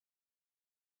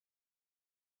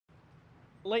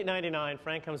Late '99,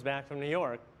 Frank comes back from New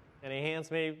York, and he hands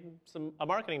me a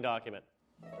marketing document.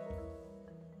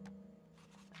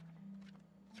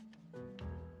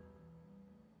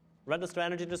 Read the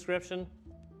strategy description,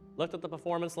 looked at the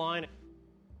performance line.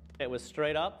 It was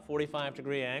straight up,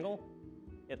 45-degree angle.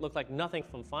 It looked like nothing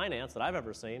from finance that I've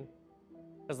ever seen.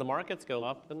 As the markets go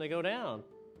up, then they go down.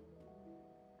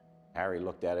 Harry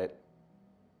looked at it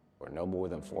for no more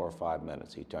than 4 or 5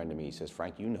 minutes. He turned to me, he says,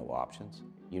 "Frank, you know options.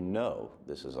 You know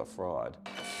this is a fraud."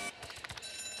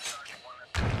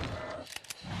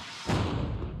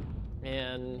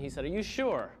 And he said, "Are you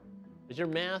sure? Is your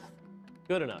math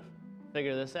good enough?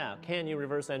 Figure this out. Can you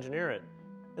reverse engineer it?"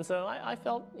 And so I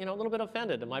felt, a little bit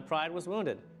offended, and my pride was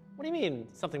wounded. What do you mean,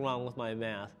 something wrong with my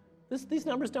math? These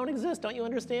numbers don't exist, don't you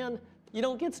understand? You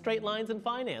don't get straight lines in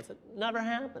finance. It never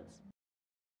happens.